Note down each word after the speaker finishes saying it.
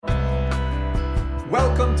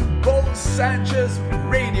Welcome to Bo Sanchez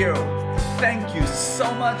Radio. Thank you so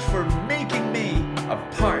much for making me a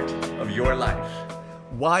part of your life.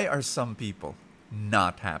 Why are some people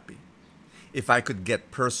not happy? If I could get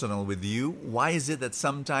personal with you, why is it that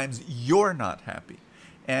sometimes you're not happy?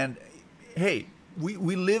 And hey, we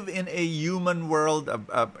live in a human world,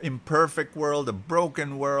 a imperfect world, a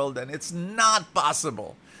broken world, and it's not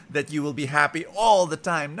possible that you will be happy all the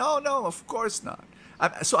time. No, of course not.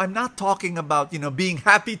 So I'm not talking about, being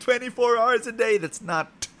happy 24 hours a day. That's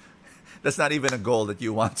not even a goal that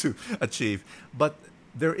you want to achieve. But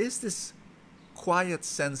there is this quiet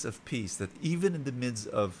sense of peace that even in the midst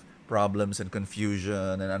of problems and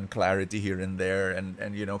confusion and unclarity here and there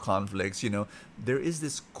and conflicts, there is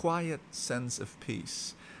this quiet sense of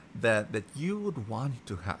peace that you would want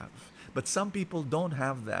to have. But some people don't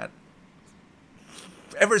have that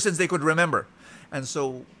ever since they could remember. And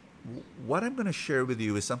so what I'm going to share with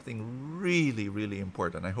you is something really, really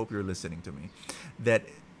important. I hope you're listening to me. That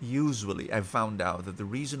usually I've found out that the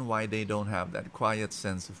reason why they don't have that quiet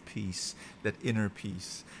sense of peace, that inner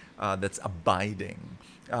peace, that's abiding,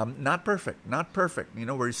 not perfect.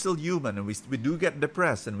 We're still human, and we do get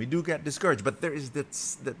depressed and we do get discouraged. But there is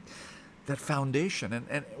that foundation,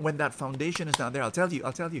 and when that foundation is not there, I'll tell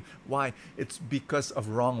you why. It's because of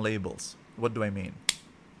wrong labels. What do I mean?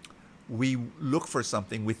 We look for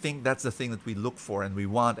something, we think that's the thing that we look for and we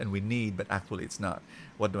want and we need, but actually it's not.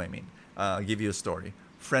 What do I mean? I'll give you a story.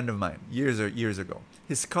 Friend of mine, years ago,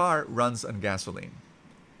 his car runs on gasoline.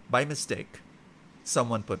 By mistake,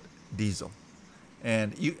 someone put diesel.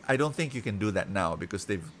 And I don't think you can do that now because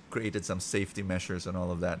they've created some safety measures and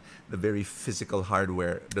all of that. The very physical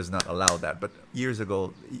hardware does not allow that. But years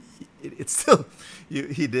ago, it's still,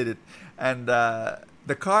 he did it. And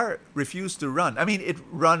the car refused to run. I mean, it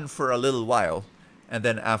ran for a little while, and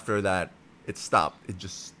then after that, it stopped. It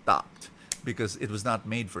just stopped because it was not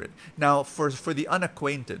made for it. Now, for the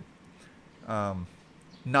unacquainted,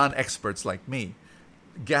 non-experts like me,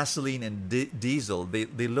 gasoline and diesel, they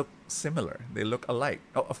look similar. They look alike.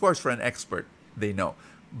 Of course, for an expert, they know.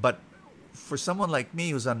 But for someone like me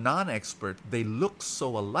who's a non-expert, they look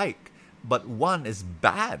so alike. But one is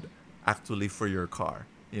bad, actually, for your car.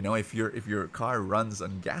 If your car runs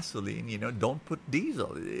on gasoline, don't put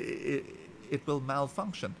diesel. It will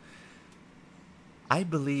malfunction. I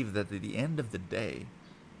believe that at the end of the day,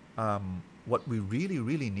 what we really,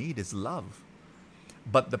 really need is love.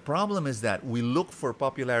 But the problem is that we look for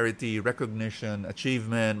popularity, recognition,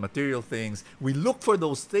 achievement, material things. We look for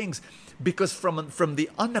those things because from the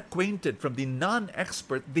unacquainted, from the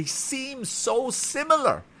non-expert, they seem so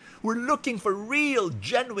similar. We're looking for real,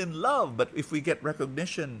 genuine love. But if we get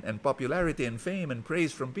recognition and popularity and fame and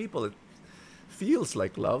praise from people, it feels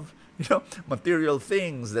like love. Material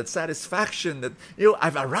things, that satisfaction that,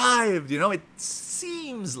 I've arrived, it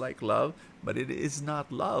seems like love, but it is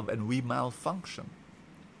not love, and we malfunction.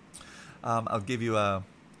 I'll give you a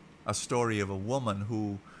story of a woman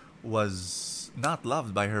who was not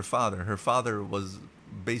loved by her father. Her father was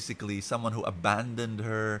basically someone who abandoned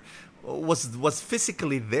her, was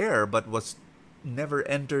physically there, but was never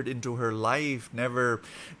entered into her life, never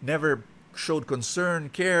showed concern,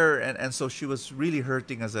 care, and so she was really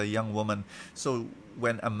hurting as a young woman. So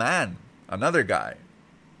when another guy,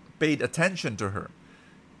 paid attention to her,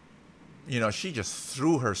 she just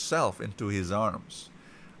threw herself into his arms.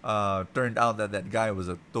 Turned out that guy was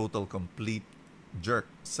a total, complete jerk,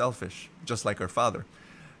 selfish, just like her father.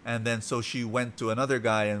 And then so she went to another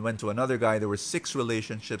guy and went to another guy. There were 6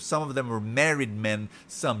 relationships. Some of them were married men.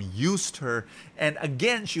 Some used her. And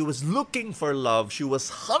again, she was looking for love. She was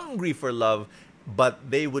hungry for love. But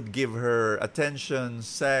they would give her attention,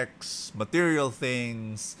 sex, material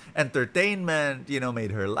things, entertainment, made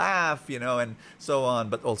her laugh, and so on.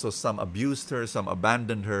 But also some abused her, some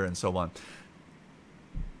abandoned her, and so on.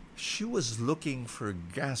 She was looking for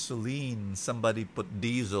gasoline. Somebody put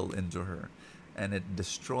diesel into her, and it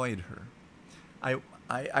destroyed her.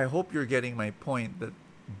 I hope you're getting my point that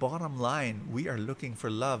bottom line, we are looking for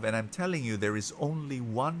love. And I'm telling you, there is only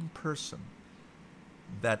one person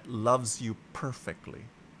that loves you perfectly,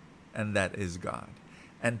 and that is God.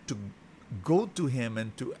 And to go to Him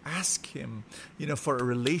and to ask Him, for a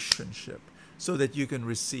relationship so that you can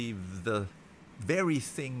receive the very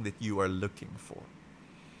thing that you are looking for.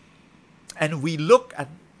 And we look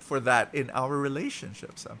for that in our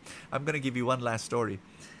relationships. I'm going to give you one last story.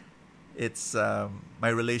 It's my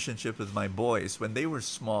relationship with my boys. When they were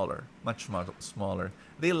smaller, much smaller,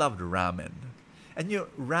 they loved ramen. And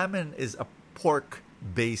ramen is a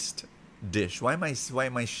pork-based dish. Why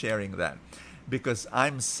am I sharing that? Because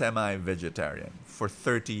I'm semi-vegetarian for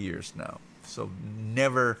 30 years now. So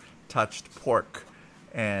never touched pork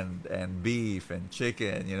and beef and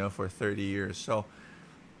chicken, for 30 years. So,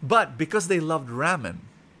 but because they loved ramen,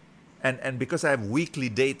 and because I have weekly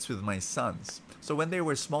dates with my sons, so when they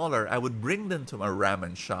were smaller, I would bring them to my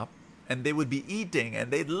ramen shop, and they would be eating,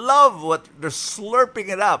 and they'd love what they're slurping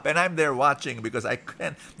it up, and I'm there watching because I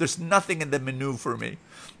can't. There's nothing in the menu for me,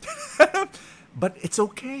 but it's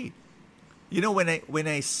okay. When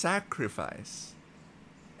I sacrifice,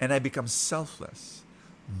 and I become selfless,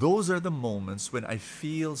 those are the moments when I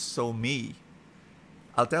feel so me.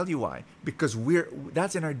 I'll tell you why. Because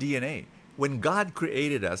that's in our DNA. When God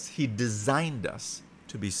created us, He designed us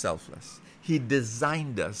to be selfless. He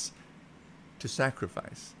designed us to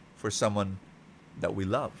sacrifice for someone that we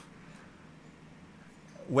love.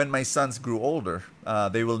 When my sons grew older,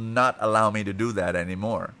 they will not allow me to do that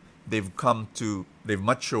anymore. They've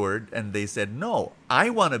matured, and they said, no, I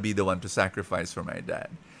want to be the one to sacrifice for my dad.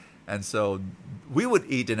 And so we would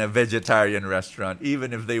eat in a vegetarian restaurant,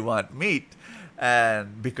 even if they want meat,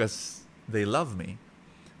 and because they love me.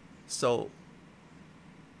 So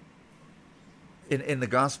in the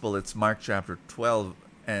gospel, it's Mark chapter 12,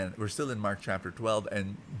 and we're still in Mark chapter 12,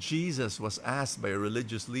 and Jesus was asked by a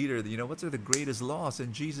religious leader, what are the greatest laws?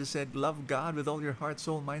 And Jesus said, love God with all your heart,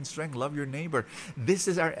 soul, mind, strength, love your neighbor. This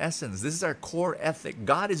is our essence. This is our core ethic.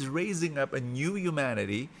 God is raising up a new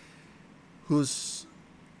humanity whose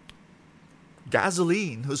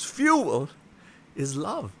gasoline, whose fuel is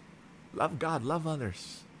love. Love God, love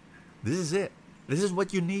others. This is it. This is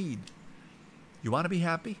what you need. You want to be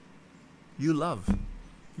happy? You love.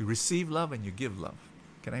 You receive love and you give love.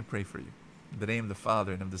 Can I pray for you? In the name of the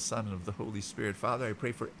Father, and of the Son, and of the Holy Spirit. Father, I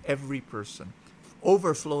pray for every person.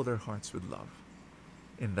 Overflow their hearts with love.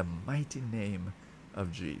 In the mighty name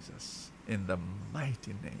of Jesus. In the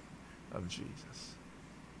mighty name of Jesus.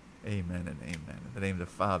 Amen and amen. In the name of the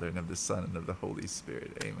Father, and of the Son, and of the Holy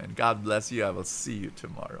Spirit. Amen. God bless you. I will see you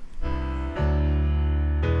tomorrow.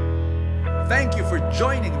 Thank you for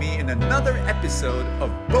joining me in another episode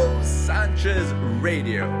of Bo Sanchez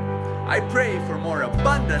Radio. I pray for more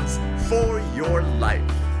abundance for your life.